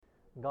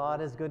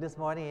God is good this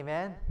morning,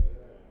 amen?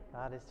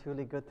 God is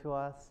truly good to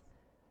us.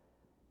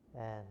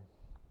 And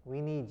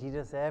we need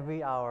Jesus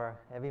every hour,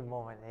 every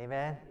moment,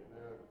 amen?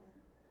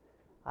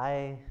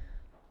 I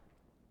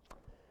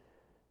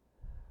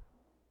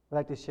would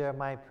like to share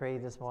my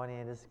praise this morning,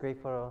 and just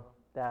grateful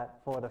that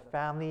for the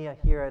family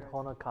here at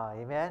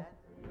Honoka, amen?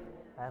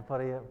 And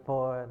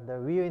for the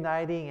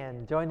reuniting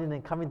and joining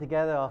and coming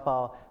together of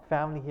our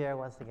family here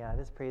once again. I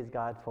just praise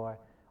God for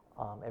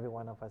every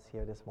one of us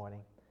here this morning.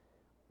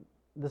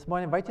 This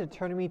morning, I invite you to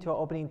turn with me to our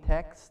opening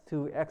text,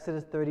 to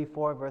Exodus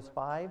 34, verse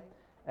 5.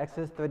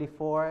 Exodus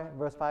 34,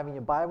 verse 5 in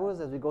your Bibles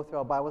as we go through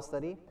our Bible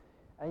study.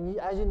 And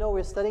as you know,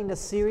 we're studying the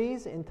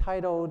series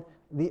entitled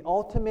The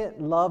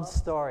Ultimate Love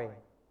Story.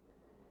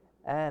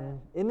 And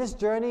in this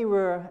journey,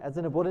 as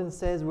the bulletin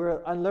says,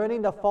 we're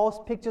unlearning the false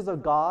pictures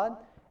of God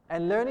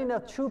and learning the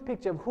true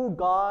picture of who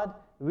God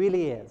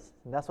really is.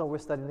 And that's what we're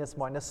studying this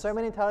morning. The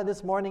sermon entitled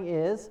this morning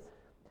is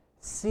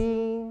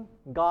Seeing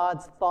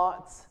God's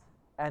Thoughts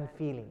and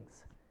Feelings.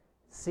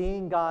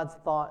 Seeing God's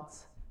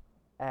thoughts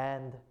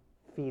and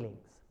feelings.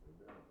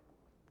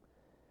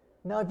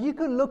 Now, if you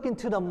could look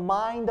into the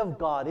mind of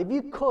God, if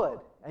you could,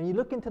 and you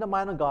look into the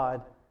mind of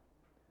God,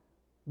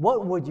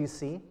 what would you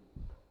see?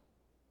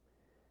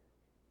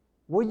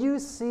 Would you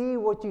see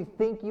what you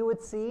think you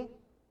would see?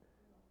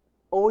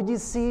 Or would you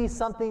see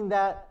something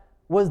that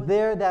was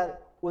there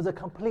that was a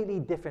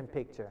completely different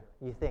picture,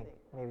 you think,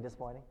 maybe this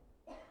morning?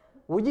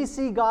 Would you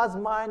see God's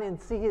mind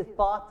and see His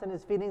thoughts and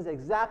His feelings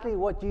exactly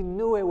what you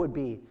knew it would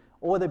be,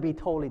 or would it be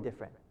totally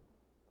different?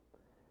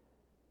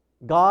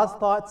 God's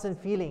thoughts and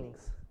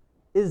feelings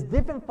is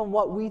different from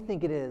what we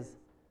think it is.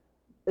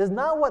 It's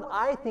not what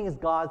I think is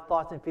God's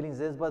thoughts and feelings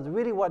is, but it's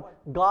really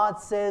what God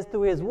says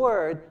through His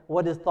Word,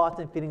 what His thoughts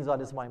and feelings are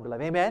this morning,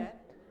 beloved. Amen?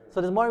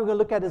 So this morning we're going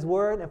to look at His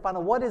Word and find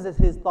out what is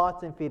His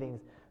thoughts and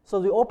feelings. So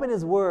as we open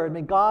His Word,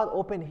 may God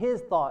open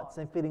His thoughts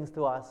and feelings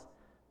to us.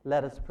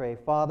 Let us pray.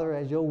 Father,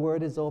 as your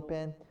Word is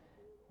open,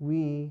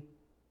 we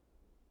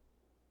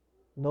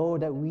know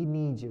that we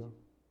need you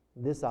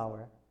this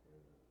hour.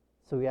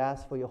 So we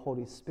ask for your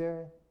Holy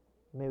Spirit.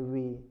 May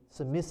we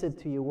submissive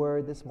to your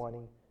Word this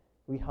morning.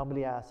 We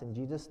humbly ask in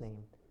Jesus' name.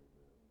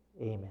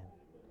 Amen.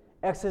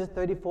 Exodus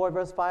 34,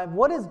 verse 5.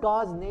 What is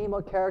God's name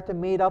or character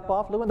made up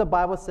of? Look what the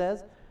Bible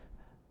says.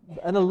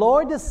 And the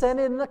Lord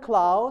descended in a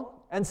cloud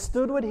and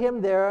stood with him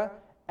there,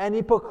 and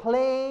he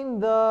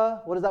proclaimed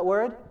what is that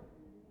word?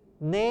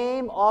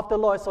 Name of the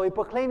Lord. So he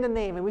proclaimed the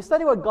name. And we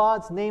studied what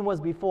God's name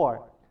was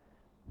before,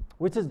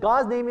 which is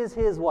God's name is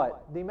His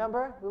what? Do you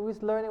remember what we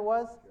learned it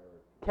was?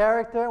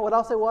 Character. What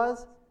else it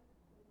was?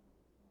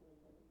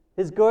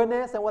 His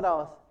goodness. And what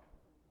else?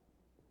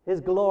 His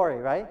glory,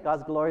 right?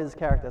 God's glory is His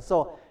character.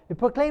 So he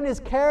proclaimed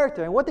His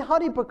character. And how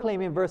did he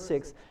proclaim in verse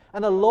 6?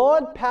 And the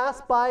Lord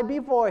passed by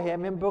before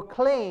him and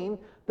proclaimed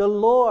the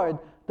Lord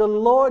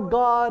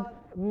God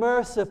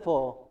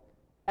merciful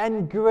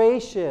and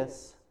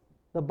gracious.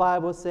 The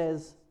Bible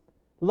says,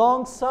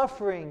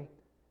 long-suffering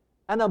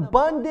and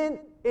abundant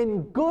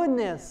in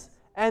goodness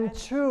and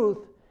truth,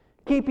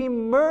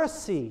 keeping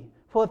mercy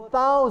for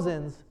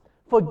thousands,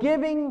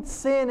 forgiving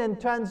sin and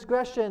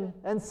transgression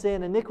and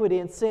sin, iniquity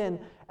and sin,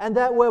 and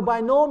that will by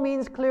no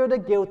means clear the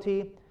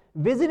guilty,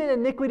 visiting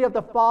iniquity of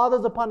the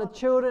fathers upon the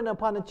children,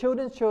 upon the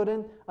children's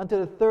children, unto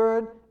the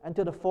third and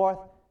to the fourth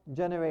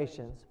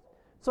generations.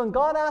 So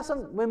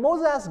when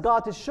Moses asked God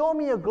to show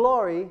me your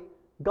glory,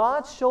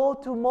 God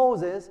showed to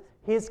Moses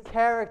His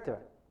character,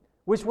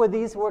 which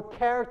were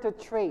character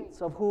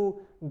traits of who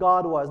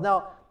God was.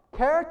 Now,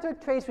 character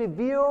traits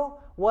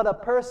reveal what a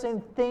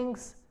person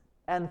thinks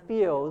and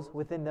feels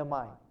within their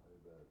mind.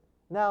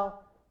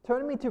 Now,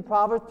 turn me to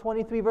Proverbs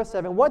 23, verse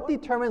 7. What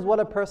determines what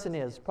a person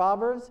is?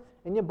 Proverbs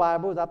in your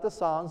Bible is after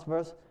Psalms,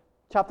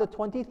 chapter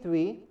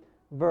 23,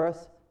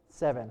 verse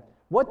 7.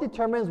 What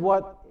determines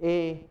what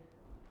a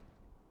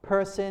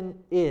person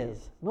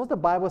is? Notice the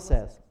Bible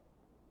says,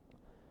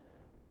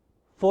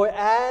 for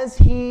as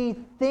he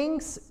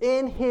thinks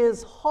in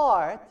his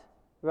heart,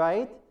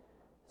 right,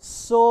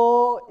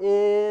 so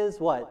is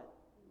what?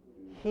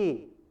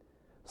 He.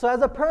 So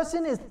as a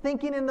person is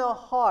thinking in the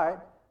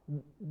heart,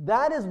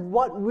 that is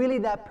what really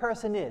that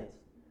person is.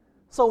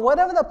 So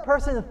whatever the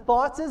person's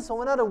thoughts is, so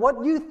no matter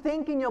what you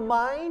think in your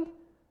mind,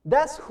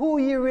 that's who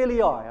you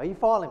really are. Are you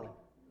following me?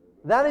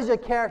 That is your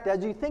character.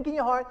 As you think in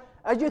your heart,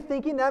 as you're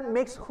thinking, that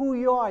makes who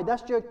you are.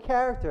 That's your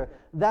character.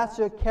 That's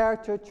your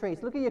character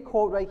traits. Look at your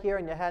quote right here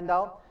in your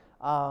handout.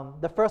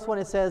 The first one,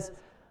 it says,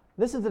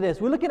 listen to this.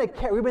 We've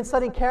been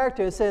studying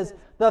character. It says,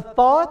 your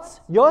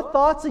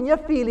thoughts and your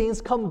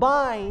feelings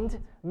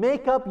combined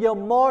make up your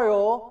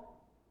moral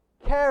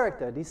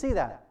character. Do you see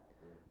that?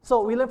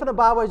 So we learn from the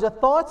Bible, your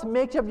thoughts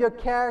make up your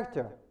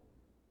character.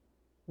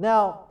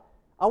 Now,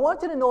 I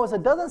want you to notice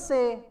it doesn't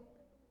say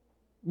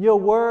your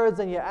words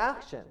and your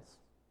actions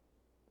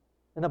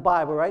in the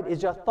Bible, right?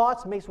 It's your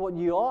thoughts makes what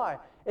you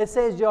are. It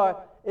says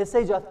your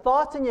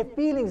thoughts and your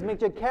feelings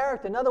make your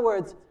character. In other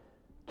words,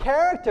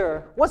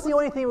 character, what's the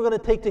only thing we're going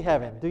to take to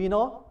heaven? Do you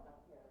know?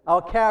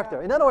 Our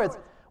character. In other words,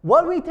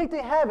 what we take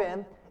to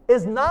heaven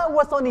is not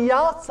what's on the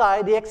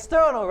outside, the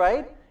external,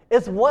 right?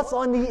 It's what's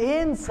on the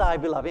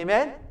inside, beloved.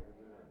 Amen?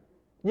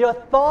 Your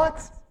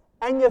thoughts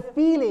and your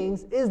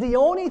feelings is the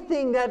only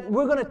thing that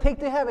we're going to take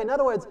to heaven. In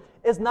other words,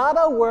 it's not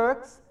our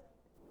works,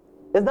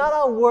 it's not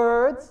our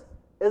words,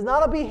 it's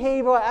not our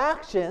behavior or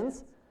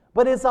actions,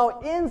 but it's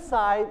our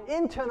inside,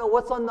 internal,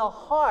 what's on the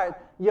heart,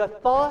 your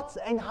thoughts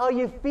and how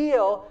you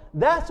feel.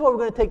 That's what we're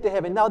going to take to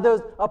heaven. Now,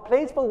 there's a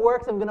place for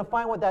works, and we're going to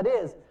find what that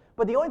is.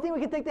 But the only thing we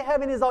can take to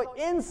heaven is our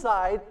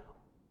inside,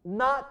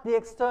 not the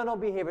external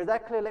behavior. Is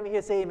that clear? Let me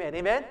hear say amen.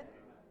 Amen?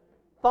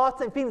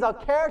 Thoughts and feelings, our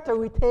character,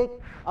 we take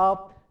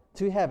up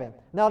to heaven.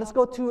 Now, let's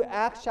go to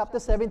Acts chapter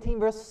 17,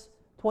 verse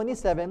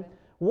 27.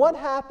 What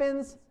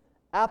happens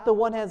after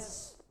one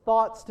has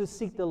thoughts to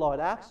seek the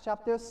Lord? Acts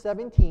chapter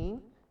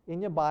 17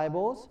 in your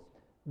Bibles,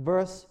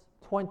 verse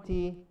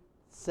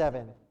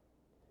 27.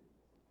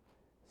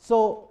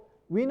 So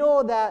we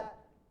know that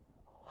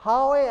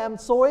how I am,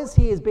 so is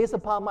he, is based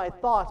upon my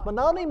thoughts. But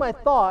not only my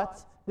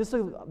thoughts, this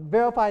will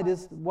verify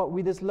this, what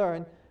we just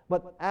learned,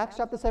 but Acts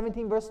chapter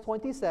 17, verse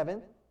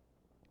 27,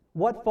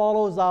 what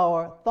follows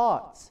our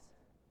thoughts?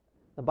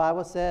 The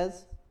Bible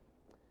says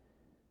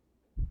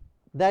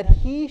that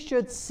he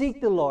should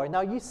seek the Lord.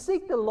 Now, you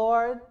seek the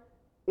Lord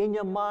in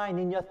your mind,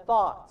 in your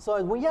thoughts.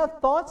 So when you have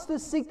thoughts to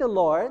seek the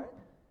Lord,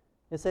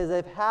 it says,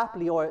 if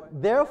haply, or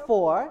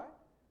therefore,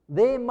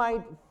 they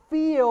might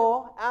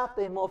feel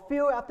after him, or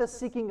feel after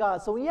seeking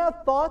God. So when you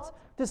have thoughts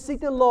to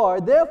seek the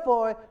Lord,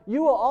 therefore,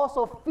 you will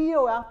also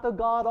feel after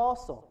God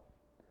also.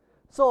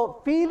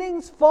 So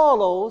feelings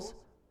follows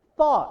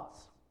thoughts.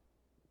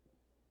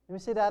 Let me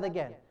say that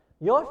again.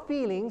 Your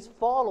feelings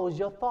follows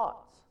your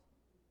thoughts.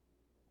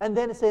 And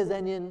then it says,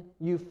 and then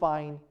you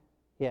find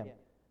him.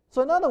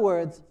 So in other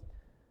words,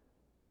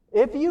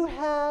 if you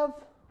have,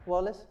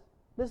 well,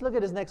 let's look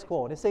at this next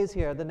quote. It says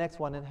here, the next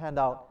one in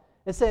handout.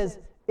 It says,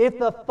 if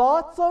the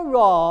thoughts are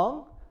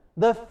wrong,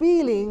 the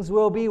feelings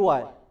will be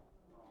what?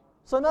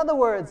 So in other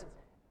words,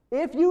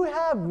 if you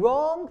have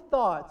wrong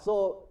thoughts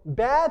or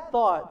bad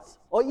thoughts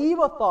or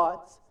evil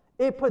thoughts,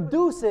 it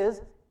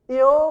produces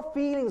ill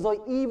feelings or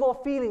evil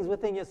feelings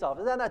within yourself.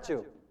 Is that not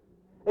true?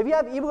 If you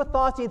have evil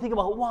thoughts and you think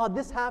about, wow,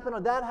 this happened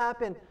or that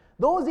happened,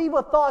 those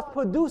evil thoughts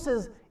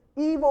produces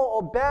evil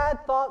or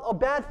bad thoughts or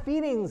bad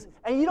feelings,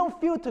 and you don't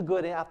feel too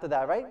good after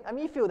that, right? I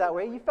mean, you feel that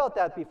way. You felt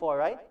that before,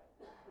 right?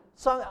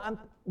 So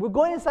we're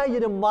going inside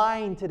your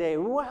mind today.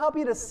 We will help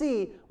you to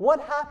see what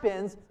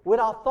happens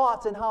with our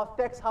thoughts and how it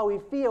affects how we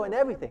feel and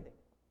everything.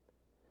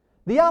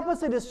 The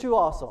opposite is true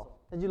also.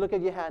 As you look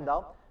at your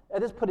handout, I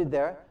just put it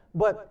there.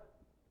 But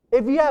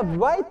if you have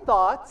right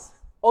thoughts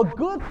or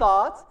good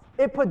thoughts,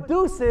 it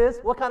produces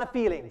what kind of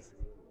feelings?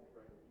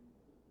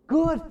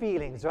 Good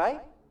feelings,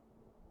 right?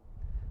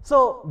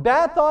 So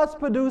bad thoughts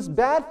produce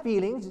bad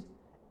feelings,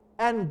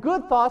 and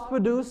good thoughts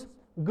produce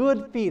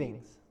good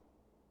feelings,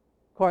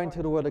 according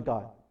to the Word of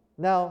God.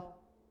 Now,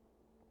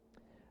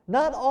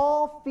 not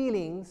all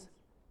feelings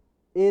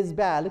is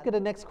bad. Look at the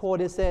next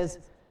quote. It says,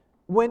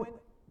 when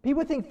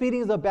people think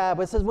feelings are bad,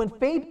 but it says, when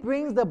faith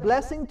brings the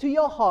blessing to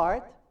your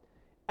heart,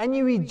 and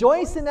you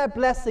rejoice in that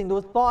blessing,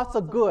 those thoughts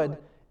are good,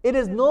 it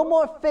is no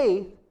more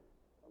faith,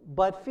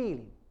 but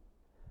feeling.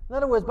 In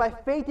other words, by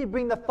faith you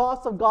bring the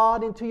thoughts of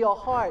God into your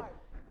heart.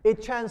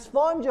 It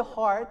transforms your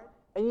heart,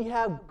 and you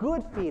have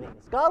good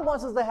feelings. God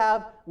wants us to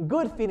have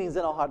good feelings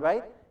in our heart,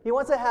 right? He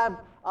wants to have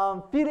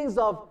feelings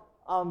of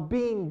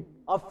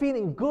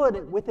feeling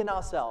good within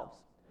ourselves.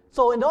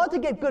 So in order to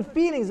get good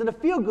feelings and to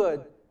feel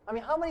good, I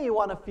mean, how many of you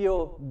want to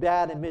feel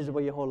bad and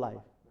miserable your whole life?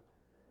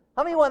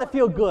 How many want to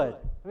feel good?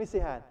 Let me see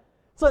a hand.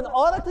 So in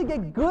order to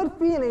get good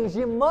feelings,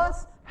 you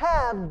must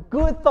have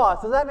good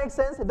thoughts. Does that make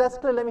sense? If that's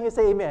clear, let me hear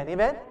say amen.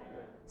 Amen?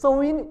 So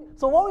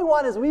what we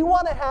want is we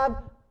want to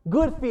have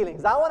good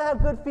feelings. I want to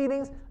have good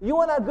feelings. You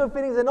want to have good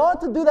feelings. In order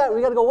to do that,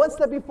 we got to go one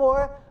step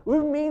before,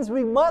 which means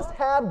we must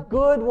have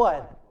good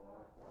what?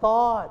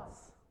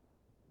 Thoughts.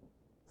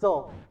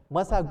 So,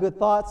 must have good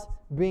thoughts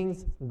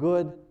brings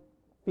good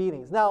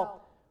feelings.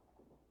 Now,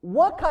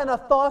 what kind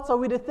of thoughts are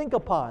we to think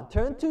upon?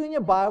 Turn to in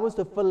your Bibles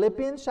to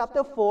Philippians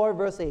chapter 4,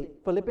 verse 8.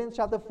 Philippians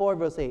chapter 4,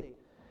 verse 8.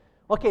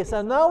 Okay,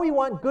 so now we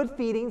want good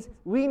feelings.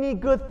 We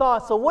need good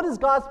thoughts. So what is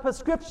God's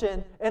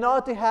prescription in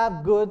order to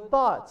have good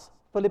thoughts?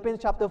 Philippians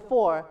chapter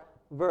 4,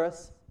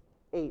 verse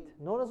 8.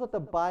 Notice what the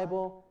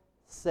Bible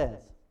says.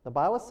 The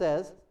Bible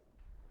says,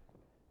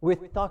 we're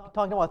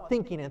talking about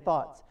thinking and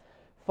thoughts.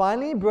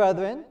 Finally,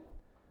 brethren,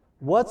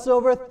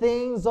 whatsoever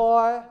things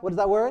are, what is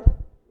that word?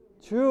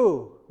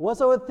 True.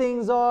 Whatsoever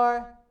things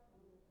are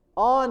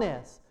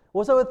honest.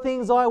 Whatsoever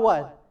things are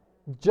what?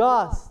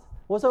 Just.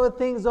 Whatsoever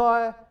things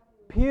are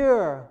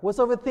pure.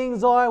 Whatsoever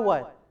things are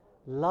what?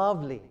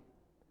 Lovely.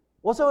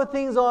 Whatsoever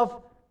things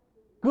of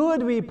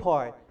good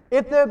report.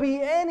 If there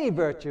be any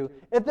virtue,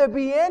 if there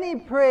be any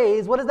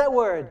praise, what is that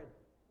word?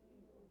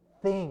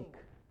 Think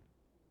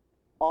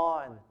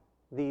on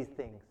these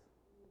things.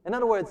 In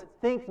other words,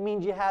 think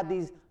means you have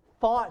these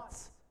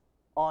thoughts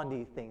on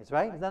these things,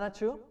 right? Is that not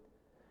true?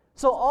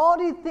 So all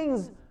these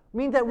things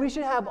means that we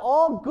should have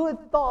all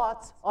good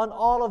thoughts on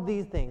all of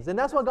these things. And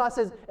that's what God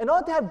says. In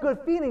order to have good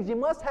feelings, you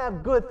must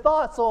have good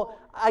thoughts. So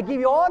I give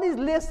you all these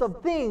lists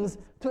of things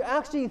to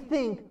actually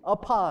think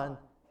upon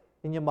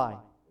in your mind.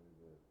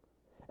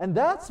 And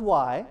that's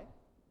why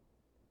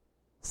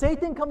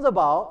Satan comes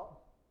about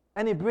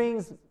and he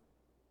brings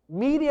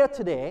media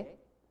today,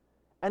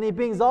 and he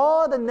brings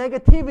all the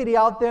negativity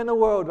out there in the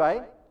world,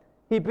 right?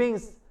 He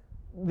brings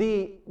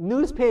the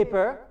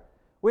newspaper,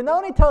 which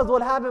not only tells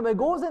what happened, but it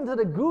goes into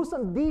the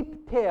gruesome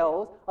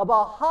details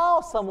about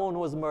how someone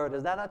was murdered.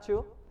 Is that not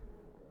true?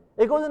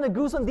 It goes into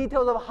gruesome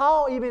details of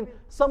how even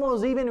someone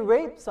was even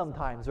raped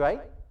sometimes,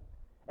 right?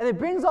 And it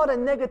brings all the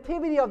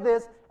negativity of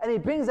this, and he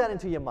brings that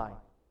into your mind.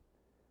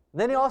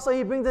 Then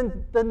he brings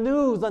in the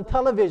news on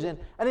television,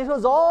 and he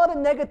shows all the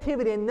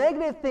negativity and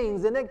negative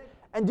things.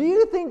 And do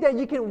you think that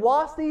you can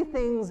watch these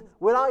things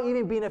without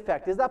even being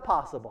affected? Is that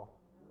possible?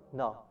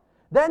 No.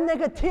 That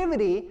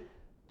negativity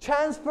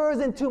transfers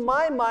into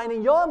my mind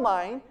and your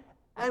mind,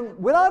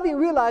 and without even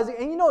realizing,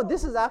 and you know,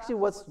 this is actually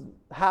what's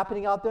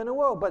happening out there in the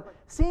world, but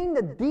seeing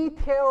the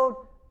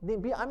detailed, I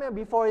remember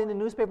before in the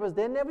newspapers,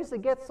 they never used to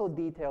get so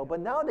detailed,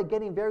 but now they're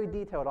getting very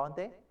detailed, aren't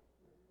they?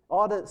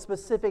 All the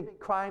specific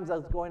crimes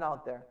that's going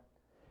out there.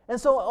 And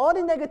so all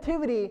the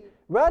negativity,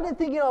 rather than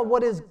thinking of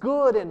what is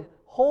good and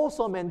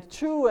wholesome and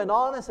true and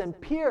honest and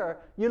pure,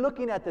 you're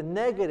looking at the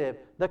negative,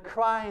 the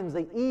crimes,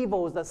 the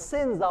evils, the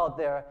sins out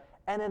there,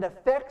 and it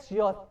affects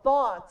your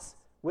thoughts,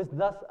 which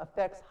thus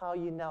affects how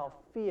you now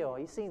feel.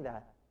 You seen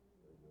that?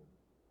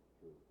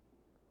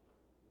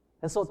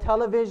 And so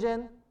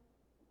television,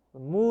 the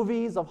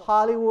movies of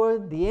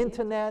Hollywood, the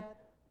internet,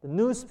 the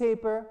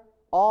newspaper,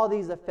 all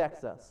these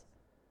affects us.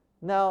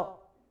 Now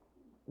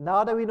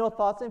that we know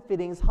thoughts and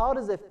feelings, how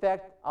does it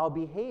affect our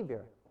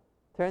behavior?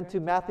 Turn to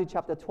Matthew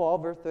chapter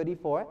 12, verse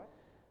 34.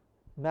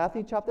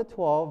 Matthew chapter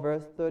 12,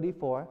 verse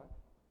 34.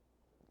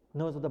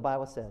 Notice what the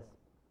Bible says.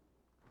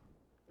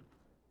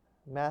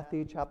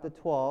 Matthew chapter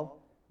 12,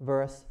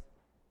 verse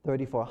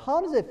 34.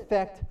 How does it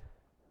affect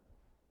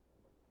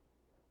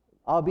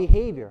our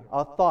behavior,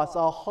 our thoughts,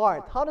 our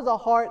heart? How does our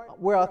heart,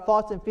 where our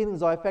thoughts and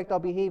feelings are, affect our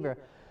behavior?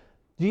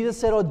 Jesus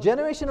said, "O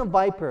generation of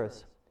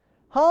vipers,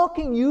 how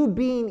can you,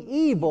 being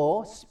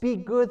evil,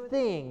 speak good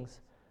things?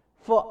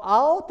 For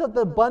out of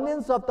the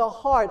abundance of the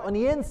heart, on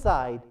the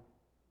inside,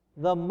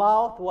 the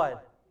mouth,"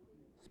 what?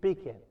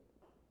 Speaking.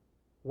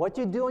 What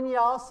you do on the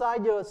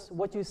outside,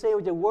 what you say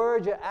with your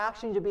words, your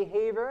actions, your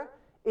behavior,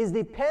 is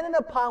dependent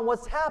upon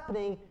what's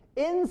happening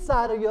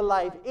inside of your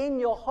life, in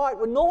your heart,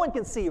 where no one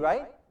can see,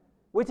 right?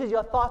 Which is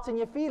your thoughts and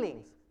your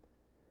feelings.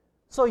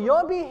 So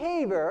your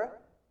behavior,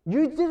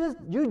 you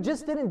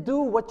just didn't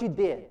do what you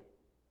did.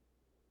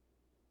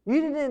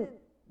 You didn't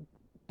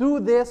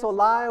do this or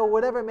lie or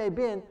whatever it may have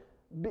been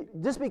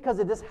just because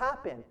it just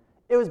happened.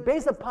 It was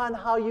based upon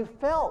how you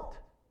felt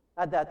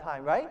at that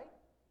time, right?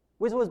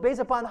 Which was based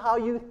upon how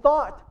you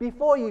thought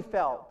before you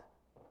felt.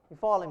 You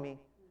following me?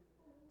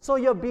 So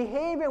your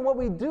behavior and what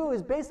we do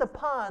is based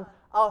upon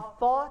our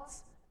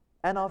thoughts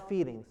and our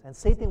feelings. And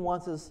Satan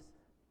wants us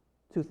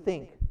to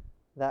think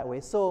that way.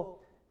 So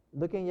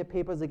looking at your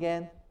papers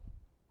again,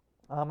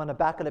 on the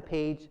back of the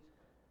page,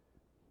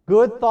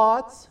 good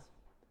thoughts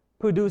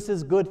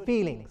produces good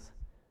feelings,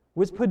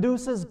 which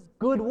produces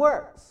good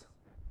works.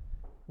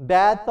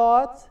 Bad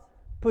thoughts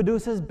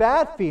produces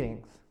bad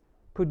feelings,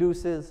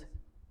 produces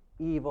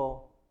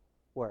evil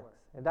works.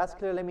 If that's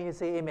clear, let me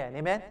say amen.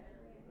 Amen?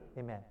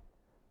 Amen.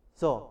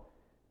 So,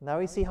 now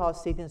we see how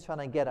Satan's trying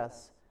to get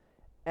us.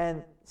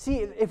 And see,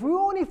 if we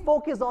only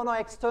focus on our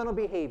external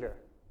behavior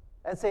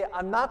and say,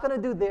 I'm not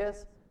going to do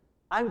this,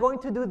 I'm going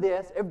to do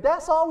this, if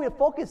that's all we're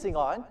focusing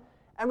on,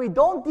 and we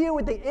don't deal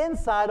with the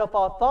inside of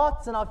our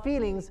thoughts and our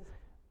feelings,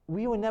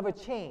 we will never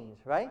change,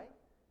 right?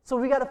 So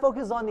we got to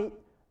focus on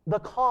the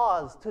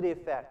cause to the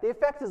effect. The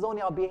effect is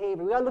only our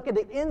behavior. We got to look at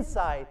the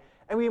inside,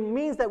 and it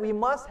means that we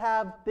must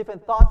have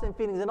different thoughts and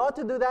feelings. In order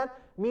to do that,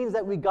 means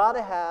that we got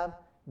to have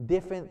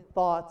different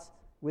thoughts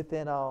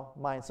within our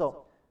mind.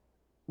 So,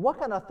 what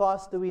kind of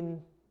thoughts do we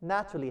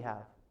naturally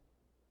have?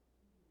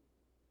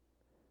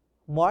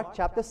 Mark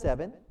chapter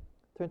 7.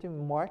 Turn to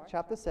Mark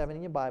chapter 7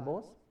 in your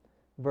Bibles,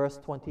 verse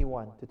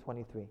 21 to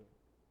 23.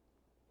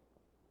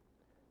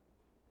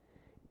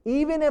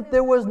 Even if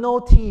there was no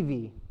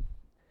TV,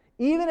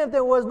 even if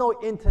there was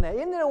no internet,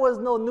 even if there was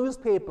no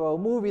newspaper or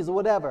movies or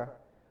whatever,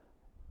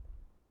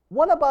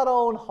 what about our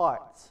own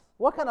hearts?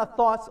 What kind of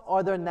thoughts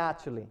are there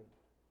naturally?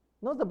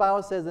 Notice the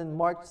Bible says in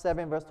Mark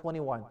 7, verse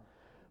 21,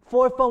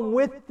 "For from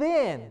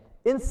within,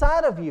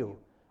 inside of you,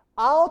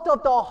 out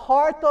of the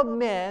heart of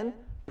men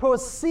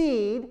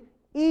proceed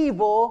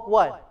evil,"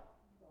 what?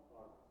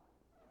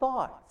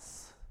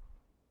 Thoughts.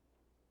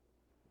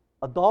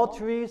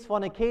 Adulteries,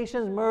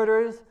 fornications,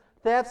 murders,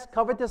 thefts,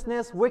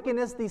 covetousness,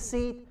 wickedness,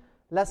 deceit,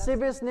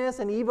 lasciviousness,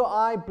 an evil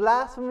eye,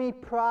 blasphemy,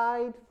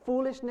 pride,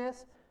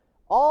 foolishness.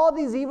 All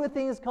these evil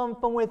things come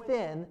from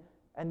within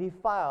and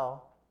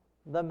defile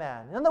the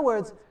man. In other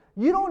words,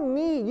 you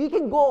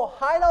can go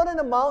hide out in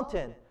a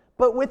mountain,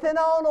 but within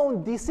our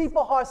own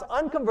deceitful hearts,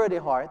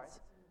 unconverted hearts,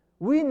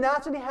 we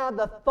naturally have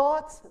the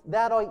thoughts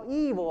that are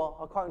evil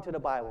according to the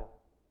Bible.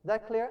 Is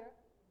that clear?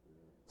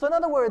 So in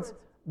other words,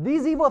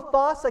 these evil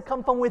thoughts that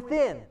come from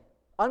within,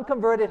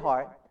 unconverted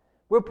heart,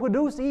 will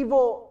produce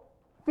evil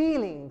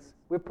feelings,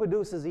 which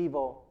produces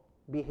evil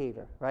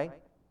behavior, right?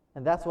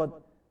 And that's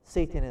what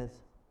Satan is.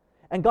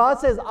 And God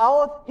says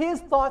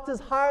his thoughts is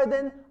higher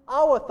than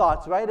our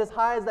thoughts, right? As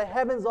high as the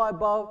heavens are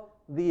above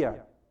the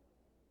earth.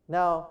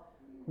 Now,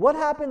 what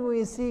happens when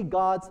we see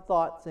God's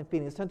thoughts and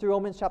feelings? Turn to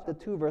Romans chapter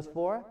 2, verse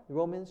 4.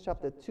 Romans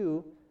chapter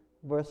 2,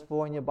 verse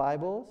 4 in your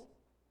Bibles.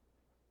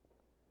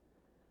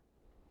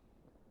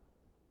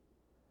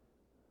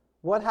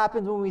 What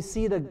happens when we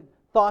see the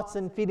thoughts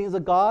and feelings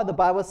of God? The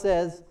Bible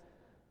says,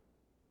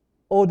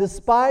 "O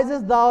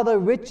despisest thou the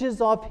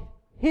riches of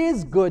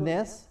his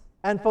goodness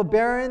and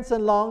forbearance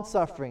and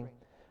long-suffering,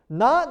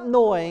 not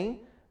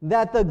knowing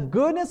that the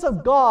goodness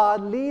of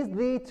God leads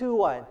thee to"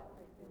 what?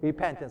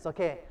 Repentance.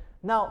 Okay.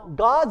 Now,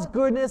 God's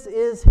goodness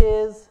is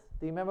his,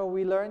 do you remember what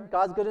we learned?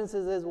 God's goodness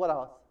is his, what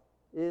else?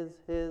 Is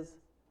his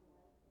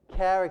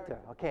character.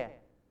 Okay.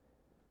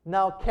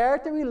 Now,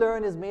 character we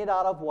learn is made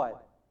out of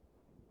what?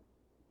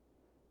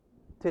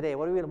 Today,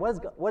 what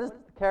is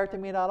character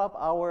made out of?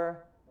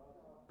 Our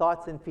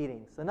thoughts and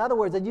feelings. In other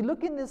words, as you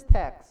look in this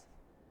text,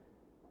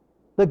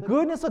 the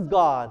goodness of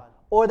God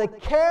or the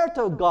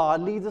character of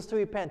God leads us to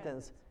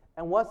repentance.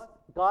 And what's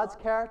God's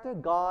character?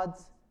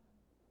 God's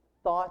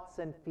thoughts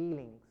and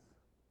feelings.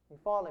 You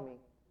follow me?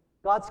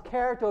 God's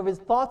character of his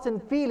thoughts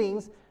and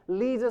feelings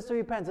leads us to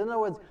repentance. In other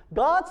words,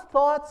 God's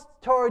thoughts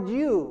toward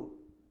you,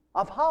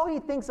 of how he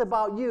thinks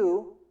about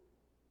you,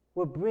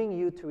 will bring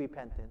you to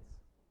repentance.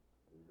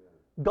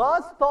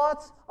 God's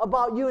thoughts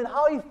about you and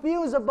how he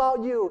feels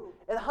about you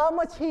and how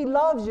much he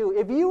loves you.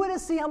 If you were to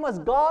see how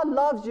much God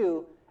loves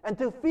you and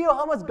to feel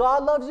how much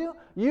God loves you,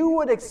 you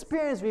would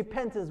experience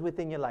repentance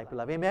within your life,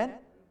 beloved. Amen?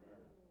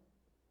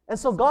 And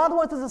so God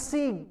wants us to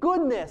see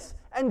goodness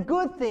and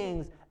good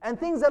things and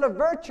things that are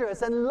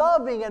virtuous and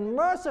loving and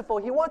merciful.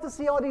 He wants to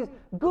see all these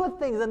good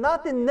things and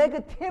not the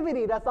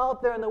negativity that's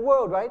out there in the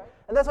world, right?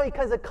 And that's why he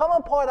says, "Come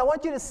apart, I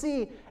want you to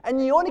see."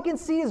 And you only can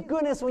see his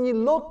goodness when you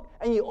look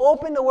and you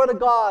open the Word of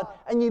God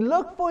and you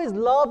look for his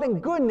love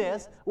and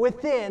goodness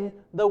within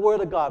the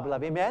Word of God,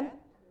 beloved. Amen?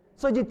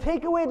 So you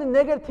take away the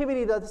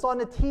negativity that's on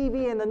the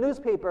TV and the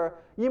newspaper.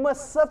 You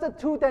must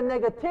substitute that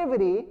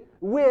negativity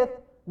with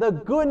the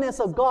goodness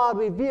of God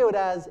revealed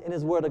as in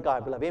his Word of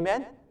God, beloved.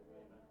 Amen?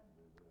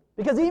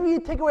 Because even if you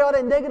take away all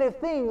the negative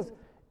things,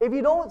 if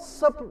you don't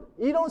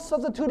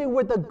substitute it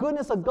with the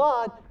goodness of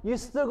God, you're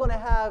still going to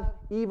have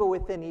evil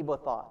within evil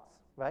thoughts,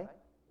 right?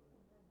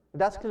 If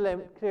that's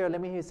clear,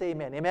 let me hear you say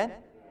amen. Amen?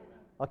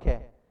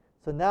 Okay.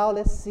 So now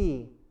let's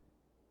see.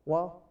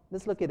 Well,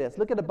 let's look at this.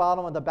 Look at the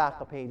bottom of the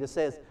back of the page. It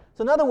says,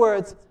 so in other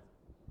words,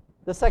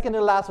 the second to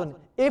the last one,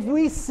 if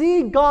we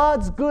see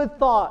God's good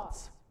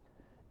thoughts,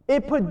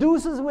 it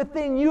produces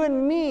within you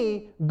and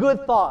me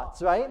good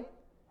thoughts, right?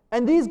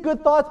 And these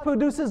good thoughts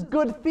produces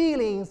good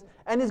feelings,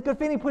 and this good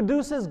feeling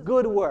produces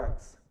good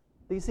works.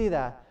 Do you see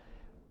that?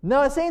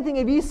 Now, the same thing,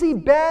 if you see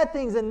bad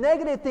things and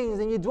negative things,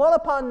 and you dwell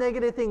upon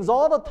negative things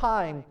all the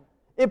time,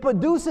 it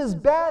produces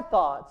bad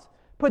thoughts,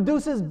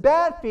 produces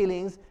bad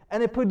feelings,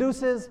 and it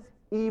produces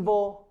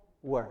evil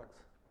works.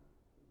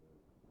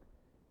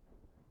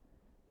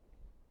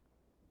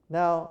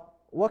 Now,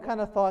 what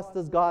kind of thoughts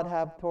does God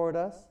have toward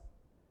us?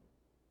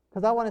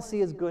 Because I want to see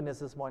his goodness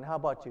this morning. How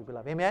about you,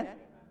 beloved? Amen?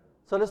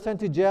 So let's turn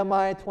to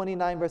Jeremiah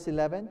 29, verse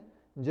 11.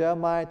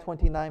 Jeremiah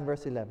 29,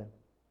 verse 11.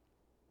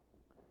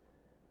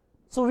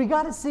 So we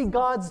got to see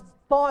God's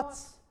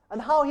thoughts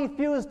and how he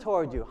feels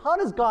toward you. How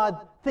does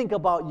God think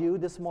about you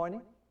this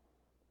morning?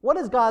 What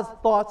is God's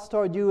thoughts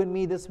toward you and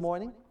me this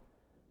morning?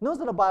 Notice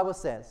what the Bible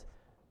says.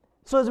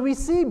 So as we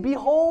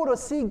behold or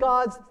see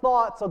God's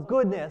thoughts of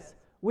goodness,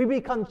 we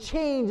become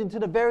changed into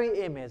the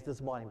very image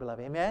this morning,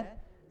 beloved. Amen?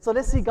 So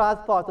let's see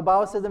God's thoughts. The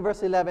Bible says in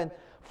verse 11,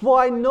 "For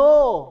I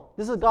know,"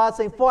 this is God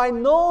saying, "For I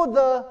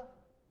know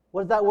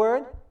what is that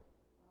word?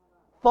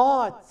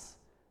 Thoughts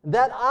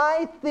that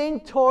I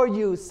think toward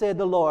you, said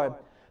the Lord.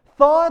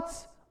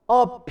 Thoughts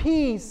of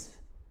peace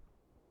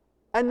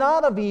and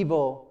not of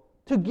evil,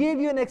 to give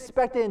you an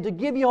expected end, to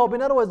give you hope."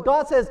 In other words,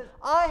 God says,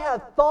 I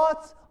have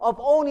thoughts of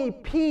only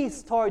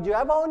peace toward you. I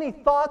have only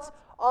thoughts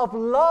of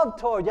love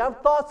toward you. I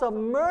have thoughts of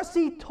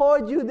mercy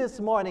toward you this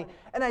morning.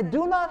 And I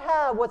do not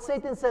have what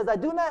Satan says. I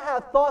do not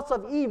have thoughts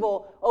of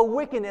evil or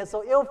wickedness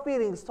or ill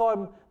feelings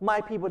toward my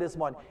people this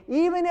morning.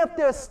 Even if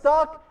they're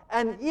stuck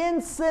and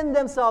in sin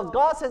themselves,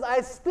 God says,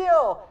 I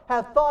still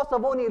have thoughts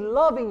of only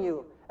loving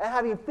you and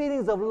having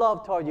feelings of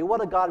love toward you.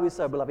 What a God we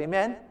serve, beloved.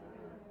 Amen?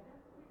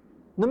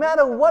 No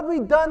matter what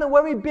we've done and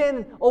where we've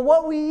been or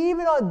what we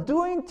even are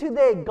doing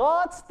today,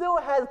 God still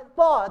has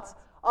thoughts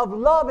of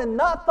love and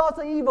not thoughts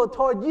of evil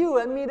toward you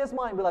and me this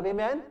morning, beloved.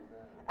 Amen?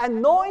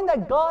 And knowing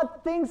that God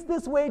thinks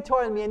this way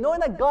toward me and knowing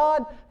that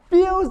God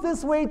feels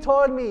this way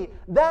toward me,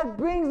 that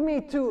brings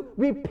me to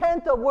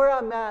repent of where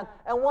I'm at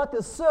and want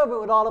to serve Him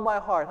with all of my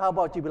heart. How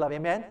about you, beloved?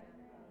 Amen?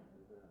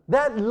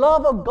 That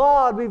love of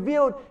God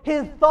revealed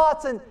His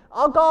thoughts, and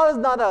our God is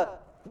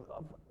not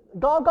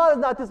God is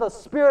not just a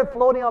spirit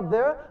floating up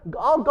there.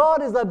 Our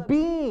God is a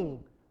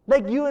being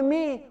like you and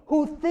me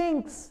who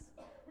thinks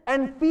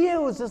and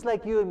feels just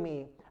like you and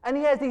me. And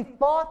He has these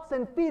thoughts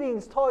and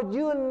feelings toward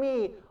you and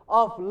me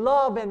of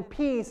love and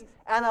peace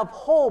and of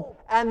hope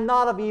and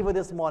not of evil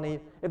this morning.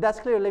 If that's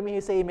clear, let me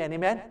say amen.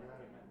 Amen?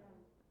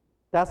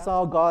 That's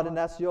our God and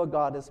that's your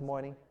God this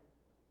morning.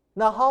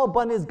 Now, how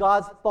abundant is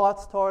God's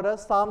thoughts toward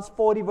us? Psalms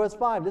 40, verse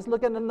 5. Let's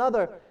look at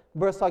another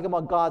verse talking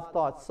about God's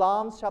thoughts.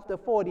 Psalms chapter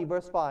 40,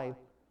 verse 5.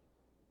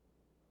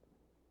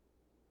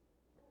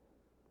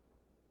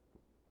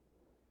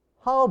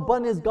 How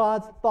abundant is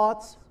God's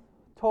thoughts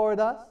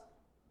toward us?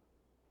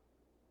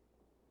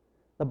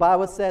 The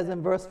Bible says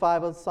in verse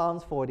 5 of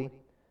Psalms 40,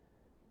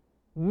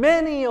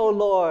 many, O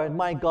Lord,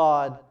 my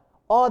God,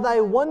 are thy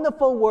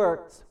wonderful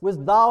works which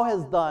thou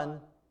hast done.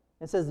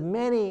 It says,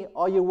 many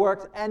are your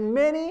works, and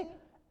many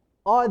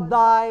are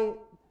thy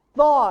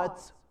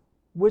thoughts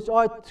which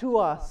are to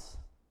us.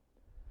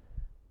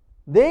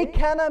 They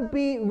cannot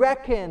be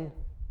reckoned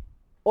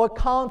or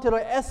counted or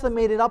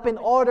estimated up in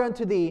order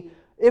unto thee.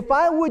 If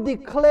I would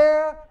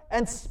declare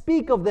and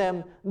speak of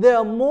them, there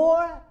are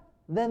more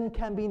than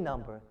can be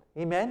numbered.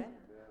 Amen?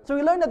 So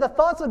we learned that the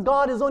thoughts of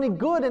God is only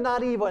good and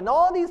not evil. And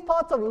all these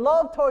thoughts of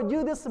love toward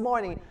you this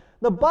morning,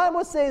 the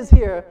Bible says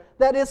here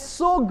that it's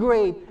so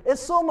great,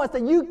 it's so much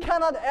that you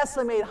cannot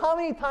estimate how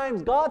many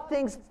times God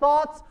thinks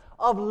thoughts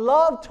of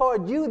love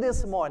toward you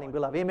this morning,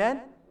 beloved.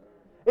 Amen?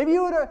 If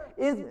you were to,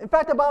 in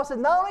fact, the Bible says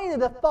not only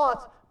the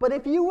thoughts, but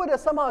if you were to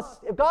somehow,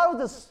 if God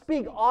were to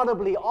speak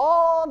audibly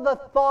all the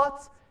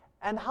thoughts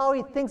and how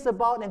He thinks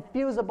about and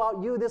feels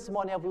about you this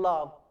morning of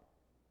love,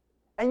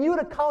 and you were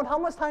to count how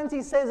much times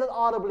He says it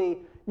audibly,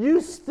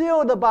 you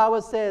still, the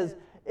Bible says,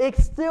 it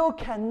still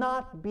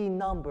cannot be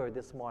numbered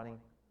this morning.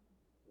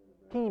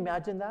 Can you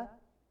imagine that?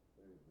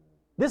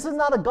 This is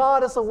not a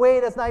God that's away,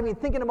 that's not even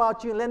thinking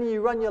about you and letting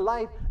you run your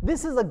life.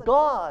 This is a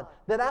God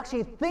that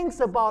actually thinks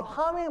about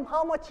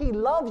how much He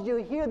loves you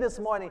here this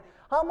morning,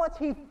 how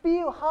He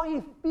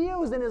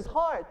feels in His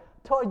heart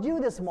toward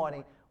you this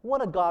morning.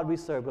 What a God we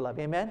serve, beloved.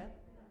 Amen?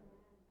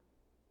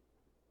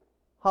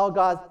 How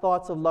God's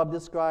thoughts of love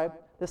described.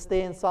 Let's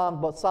stay in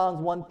Psalms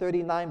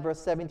 139, verse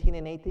 17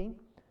 and 18.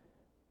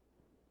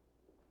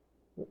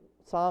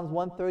 Psalms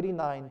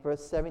 139,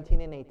 verse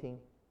 17 and 18.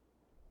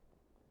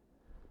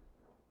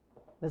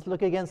 Let's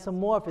look again some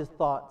more of His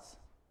thoughts.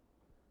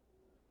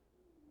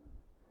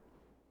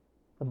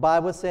 The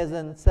Bible says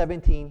in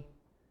 17,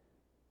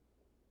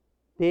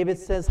 David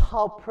says,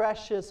 how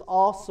precious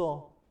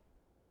also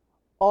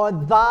are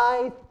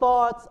thy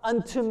thoughts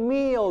unto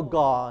me, O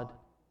God.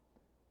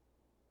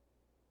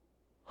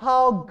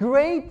 How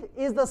great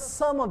is the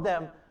sum of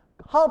them.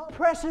 How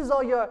precious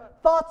are your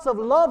thoughts of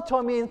love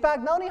toward me. In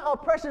fact, not only how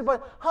precious,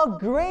 but how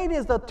great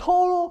is the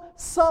total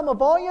sum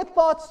of all your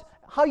thoughts,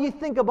 how you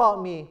think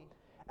about me.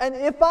 And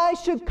if I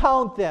should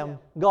count them,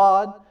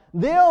 God,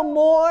 they are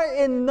more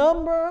in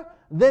number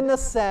than the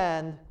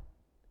sand.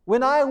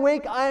 When I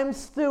awake, I am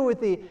still with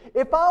thee.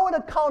 If I were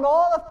to count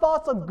all the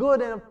thoughts of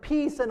good and of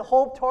peace and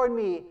hope toward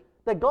me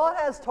that God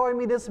has toward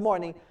me this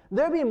morning,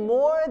 there'd be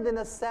more than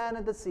the sand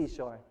at the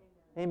seashore.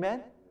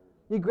 Amen?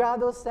 You grab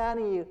those sand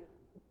and you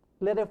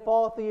let it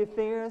fall through your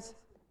fingers,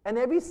 and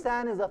every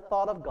sand is a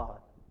thought of God,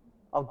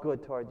 of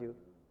good toward you.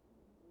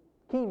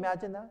 Can you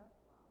imagine that?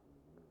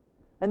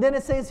 And then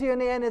it says here in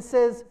the end, it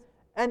says,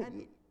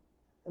 and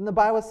the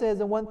Bible says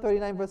in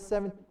 139 verse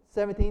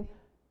 17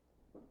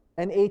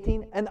 and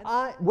 18, and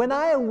when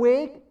I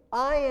awake,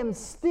 I am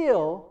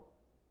still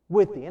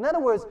with thee. In other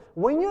words,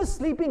 when you're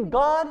sleeping,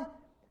 God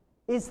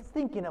is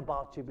thinking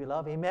about you,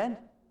 beloved. Amen?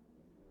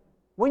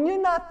 When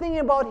you're not thinking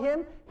about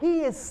Him,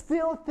 He is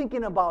still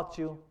thinking about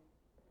you.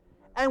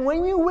 And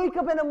when you wake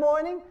up in the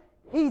morning,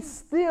 He's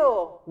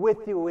still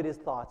with you with His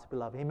thoughts,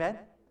 beloved. Amen?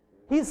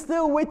 He's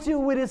still with you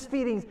with His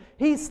feelings.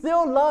 He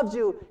still loves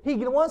you. He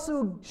wants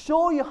to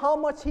show you how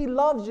much He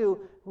loves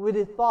you with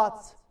His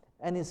thoughts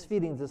and His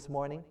feelings this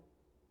morning.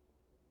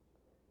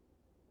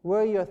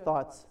 Where are your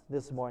thoughts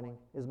this morning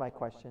is my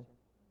question.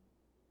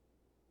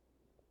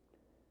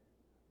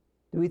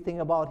 Do we think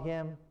about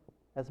Him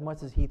as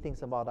much as He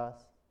thinks about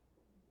us?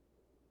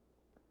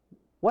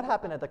 What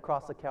happened at the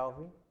cross of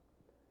Calvary?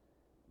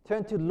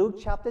 Turn to Luke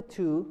chapter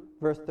 2,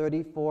 verse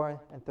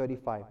 34 and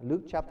 35.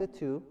 Luke chapter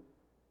 2,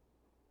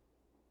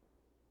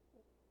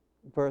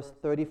 verse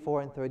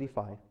 34 and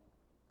 35.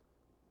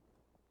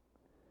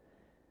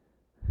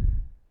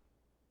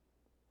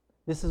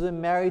 This is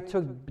when Mary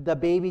took the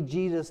baby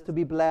Jesus to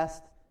be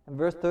blessed, in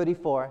verse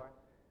 34.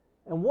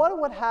 And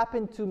what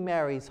happened to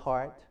Mary's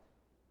heart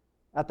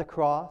at the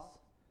cross?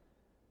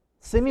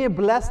 Simeon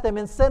blessed them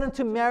and said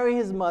unto Mary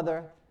his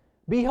mother,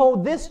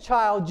 behold, this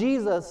child,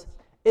 Jesus,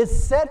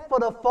 is set for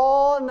the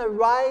fall and the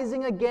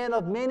rising again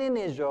of many in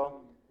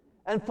Israel,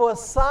 and for a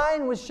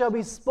sign which shall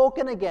be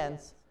spoken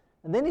against.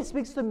 And then he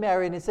speaks to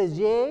Mary and he says,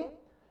 yea,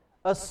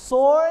 a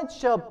sword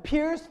shall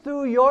pierce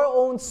through your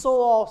own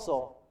soul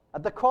also.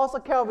 At the cross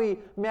of Calvary,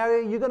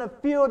 Mary, you're going to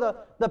feel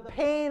the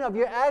pain of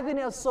your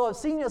agony of soul, of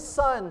seeing your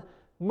son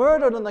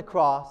murdered on the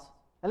cross.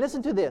 And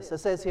listen to this. It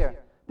says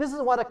here, This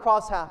is why the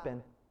cross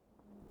happened.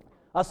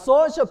 A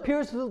sword shall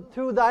pierce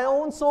through thy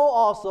own soul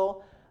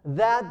also,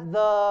 that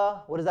the,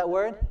 what is that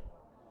word?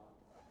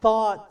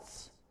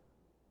 Thoughts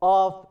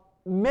of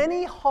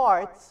many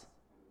hearts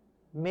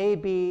may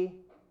be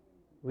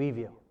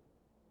revealed.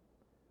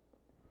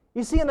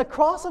 You see, on the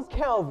cross of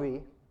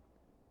Calvary,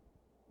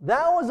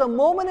 that was a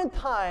moment in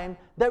time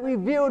that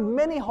revealed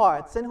many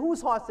hearts. And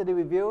whose hearts did it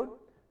reveal?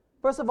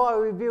 First of all, it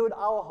revealed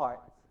our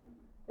hearts.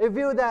 It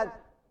revealed that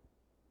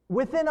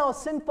within our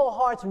sinful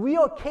hearts, we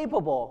are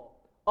capable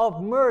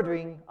of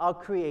murdering our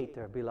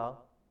Creator, beloved.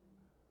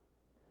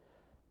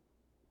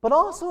 But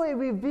also it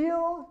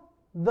revealed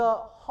the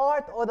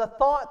heart or the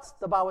thoughts,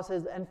 the Bible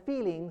says, and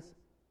feelings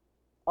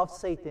of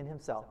Satan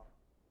himself.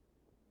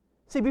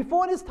 See,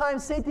 before this time,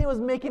 Satan was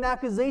making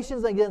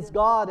accusations against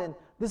God, and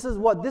this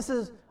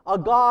is a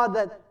God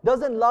that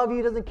doesn't love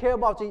you, doesn't care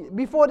about you.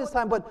 Before this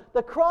time, but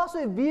the cross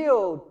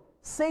revealed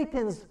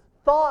Satan's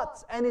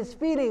thoughts and his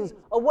feelings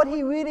of what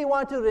he really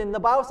wanted to do. And the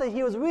Bible says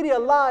he was really a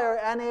liar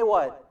and a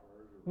what?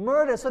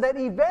 Murderer. So that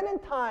event in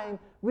time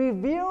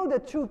revealed the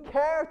true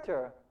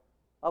character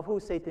of who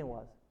Satan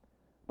was.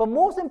 But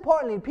most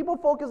importantly, people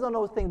focus on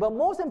those things, but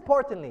most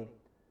importantly,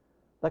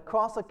 the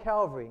cross of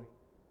Calvary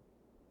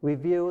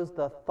reveals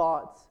the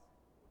thoughts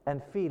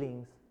and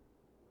feelings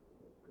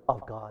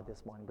of God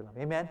this morning, beloved.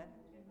 Amen?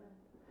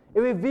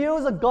 It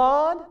reveals a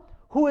God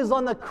who is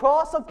on the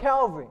cross of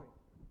Calvary.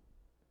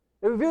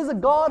 It reveals a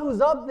God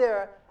who's up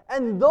there,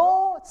 and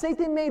though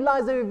Satan made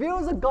lies, it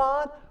reveals a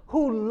God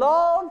who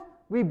loved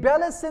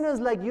rebellious sinners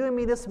like you and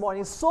me this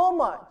morning so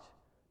much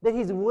that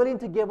he's willing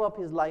to give up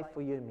his life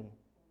for you and me.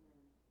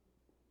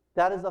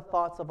 That is the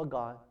thoughts of a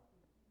God.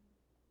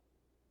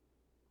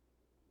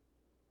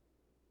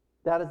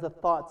 That is the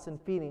thoughts and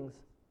feelings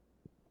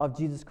of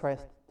Jesus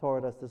Christ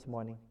toward us this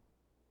morning.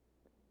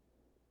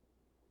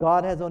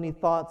 God has only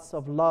thoughts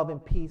of love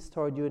and peace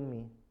toward you and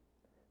me.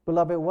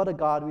 Beloved, what a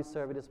God we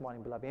serve this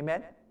morning, beloved.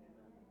 Amen?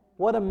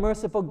 What a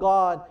merciful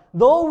God.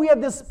 Though we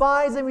have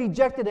despised and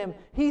rejected him,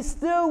 he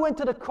still went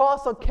to the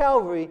cross of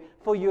Calvary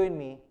for you and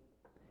me.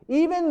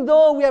 Even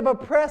though we have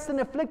oppressed and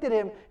afflicted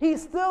him, he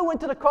still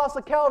went to the cross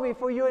of Calvary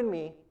for you and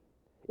me.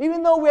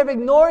 Even though we have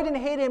ignored and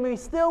hated him, he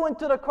still went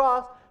to the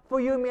cross for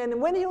you and me.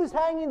 And when he was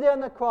hanging there on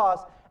the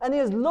cross, and he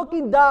was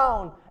looking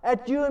down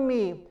at you and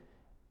me,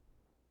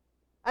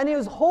 and he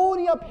was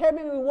holding up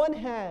heaven with one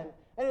hand,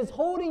 and he was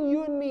holding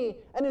you and me,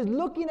 and he was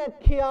looking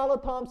at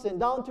Keala Thompson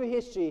down through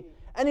history,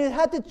 and he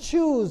had to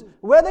choose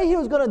whether he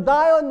was going to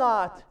die or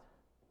not.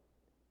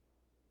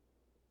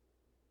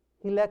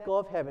 He let go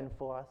of heaven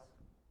for us.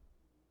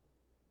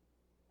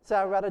 So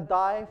I'd rather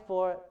die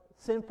for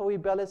sinful,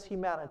 rebellious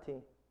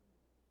humanity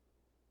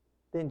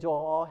than enjoy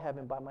all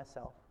heaven by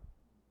myself.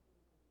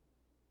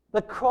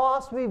 The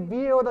cross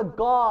revealed a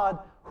God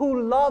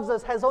who loves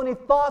us, has only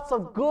thoughts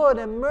of good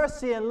and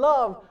mercy and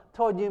love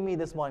toward you and me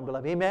this morning,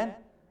 beloved. Amen?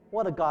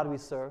 What a God we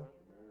serve.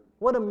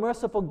 What a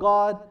merciful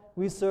God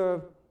we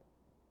serve.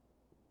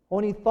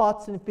 Only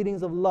thoughts and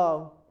feelings of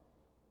love.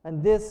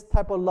 And this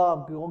type of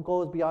love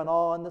goes beyond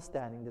all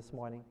understanding this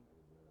morning.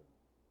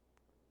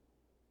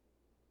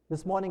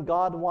 This morning,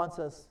 God wants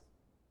us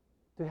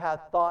to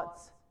have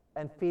thoughts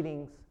and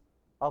feelings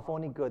of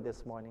only good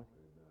this morning.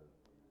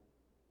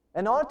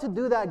 In order to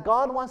do that,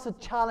 God wants to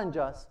challenge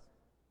us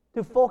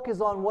to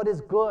focus on what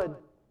is good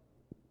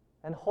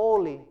and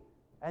holy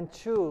and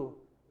true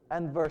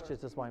and virtuous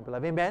this morning,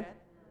 beloved. Amen?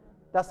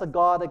 That's the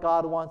God that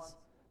God wants.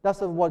 That's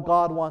what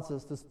God wants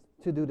us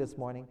to do this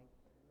morning.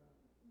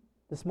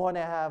 This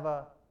morning I have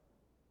a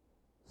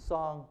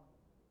song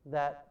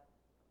that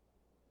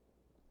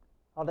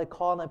I'll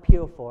call an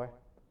appeal for.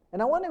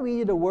 And I want to read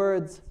you the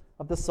words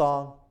of the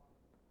song.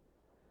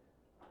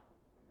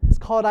 It's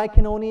called I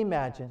Can Only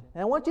Imagine.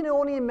 And I want you to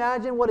only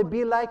imagine what it'd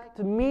be like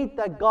to meet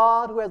that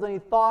God who has only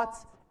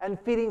thoughts and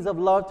feelings of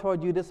love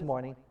toward you this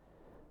morning.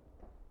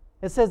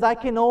 It says, I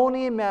can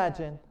only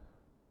imagine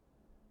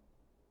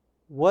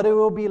what it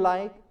will be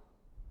like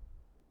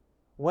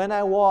when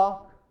I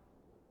walk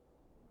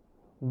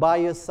by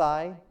your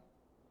side.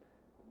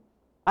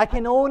 I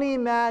can only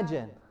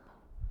imagine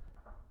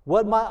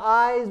what my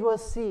eyes will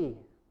see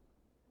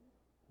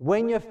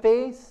when your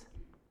face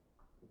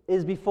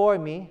is before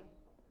me.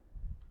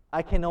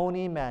 I can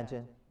only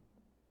imagine.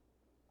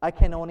 I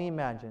can only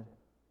imagine.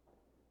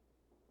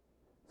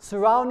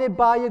 Surrounded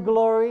by your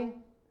glory,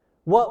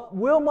 what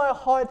will my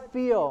heart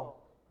feel?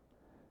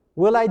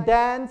 Will I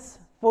dance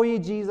for you,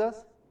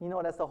 Jesus? You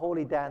know, that's the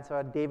holy dance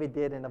that David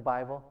did in the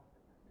Bible.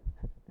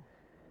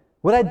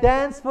 Will I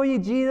dance for you,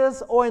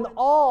 Jesus, or in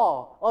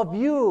awe of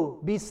you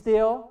be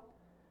still?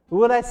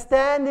 Will I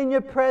stand in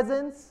your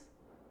presence,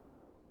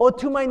 or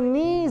to my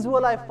knees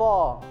will I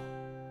fall?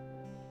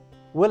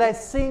 Will I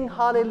sing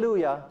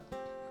hallelujah,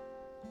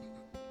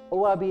 or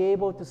will I be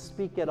able to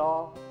speak at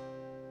all?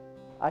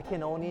 I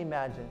can only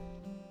imagine.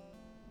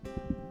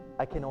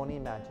 I can only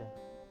imagine.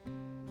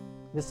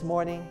 This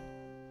morning,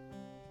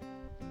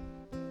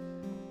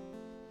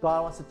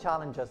 God wants to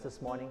challenge us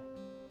this morning.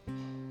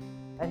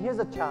 And here's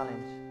a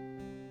challenge.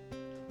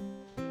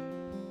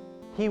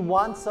 He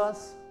wants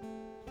us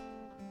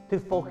to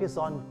focus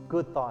on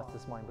good thoughts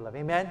this morning, beloved.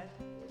 Amen?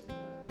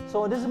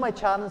 So this is my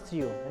challenge to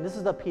you, and this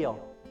is the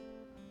appeal.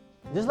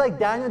 Just like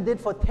Daniel did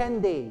for 10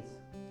 days,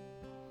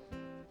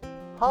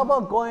 how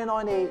about going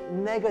on a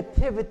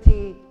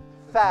negativity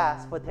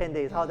fast for 10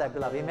 days? How's that,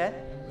 beloved? Amen?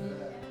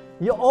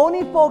 You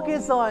only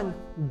focus on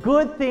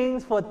good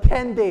things for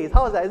 10 days.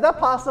 How is that? Is that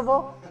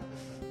possible?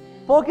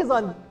 Focus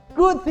on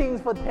good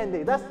things for 10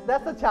 days.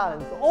 That's the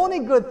challenge. Only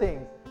good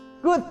things.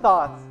 Good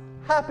thoughts.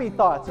 Happy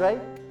thoughts, right?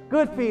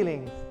 Good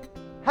feelings.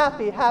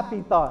 Happy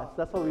thoughts.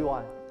 That's what we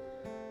want.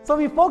 So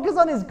we focus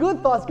on his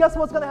good thoughts. Guess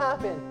what's going to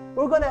happen?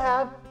 We're going to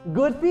have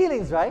good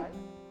feelings, right?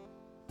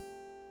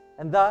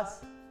 And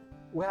thus,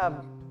 we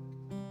have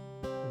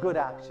good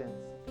actions.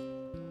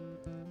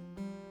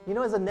 You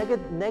know, as a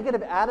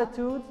negative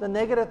attitudes, the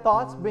negative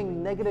thoughts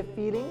bring negative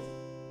feelings,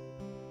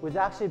 which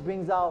actually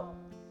brings out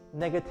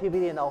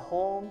negativity in our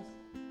homes,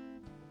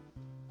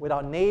 with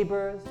our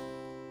neighbors,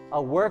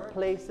 our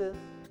workplaces,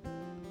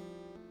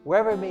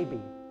 wherever it may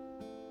be.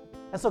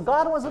 And so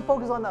God wants to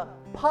focus on the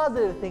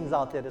positive things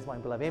out there this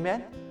morning, beloved.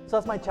 Amen? So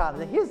that's my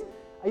challenge. And here's,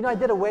 I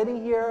did a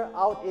wedding here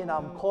out in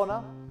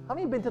Kona. How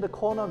many have been to the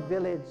Kona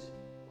Village,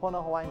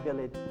 Kona Hawaiian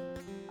Village?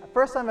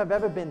 First time I've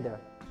ever been there.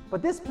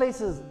 But this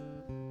place is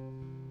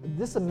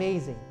this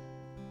amazing.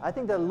 I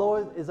think the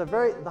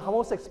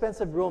most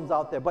expensive rooms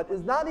out there. But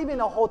it's not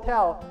even a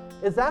hotel.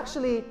 It's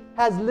actually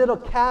has little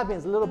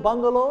cabins, little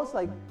bungalows.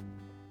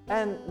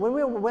 And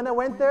when I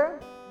went there,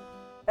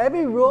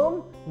 every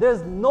room,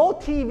 there's no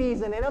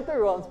TVs in any of the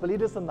rooms, believe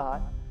this or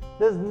not.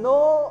 There's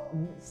no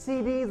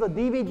CDs or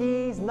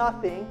DVDs,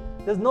 nothing.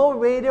 There's no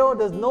radio,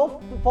 there's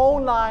no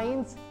phone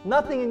lines,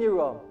 nothing in your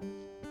room.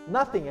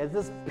 Nothing. It's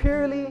just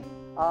purely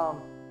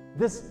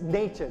this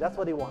nature. That's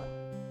what they want.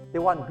 They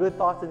want good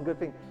thoughts and good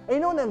things.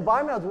 And in the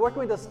environment, I was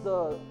working with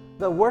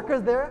the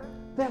workers there,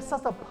 they have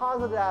such a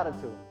positive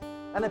attitude.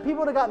 And the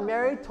people that got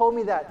married told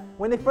me that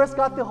when they first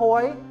got to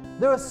Hawaii,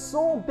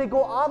 they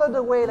go out of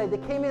the way, like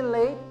they came in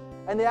late,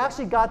 and they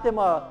actually got them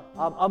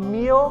a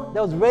meal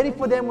that was ready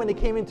for them when they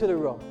came into the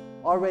room,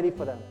 all ready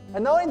for them.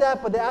 And not only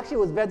that, but they actually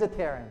was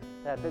vegetarian.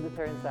 They had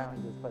vegetarian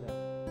sandwiches for them.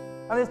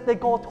 And they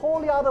go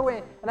totally out of the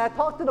way. And I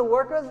talked to the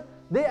workers,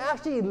 they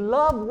actually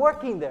love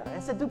working there. And I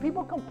said, do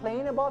people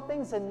complain about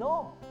things? I said,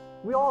 no,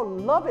 we all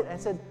love it. And I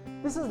said,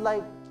 this is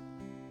like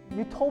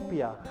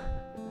utopia.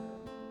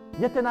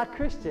 Yet they're not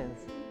Christians.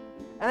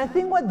 And I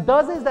think what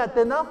does is that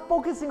they're not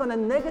focusing on the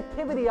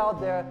negativity out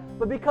there,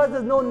 but because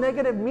there's no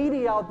negative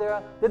media out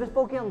there, they're just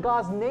focusing on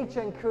God's nature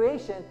and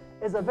creation.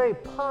 Is a very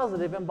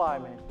positive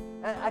environment.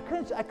 And I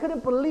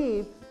couldn't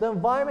believe the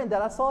environment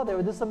that I saw there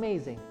was just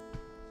amazing.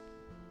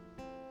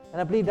 And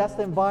I believe that's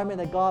the environment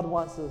that God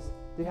wants us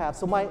to have.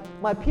 So my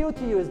appeal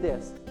to you is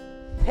this: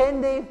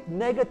 10-day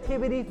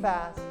negativity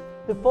fast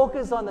to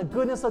focus on the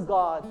goodness of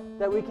God,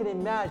 that we can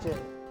imagine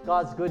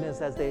God's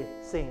goodness as they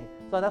sing.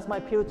 So that's my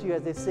appeal to you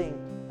as they sing,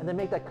 and then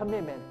make that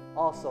commitment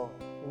also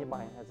in your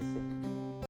mind as they sing.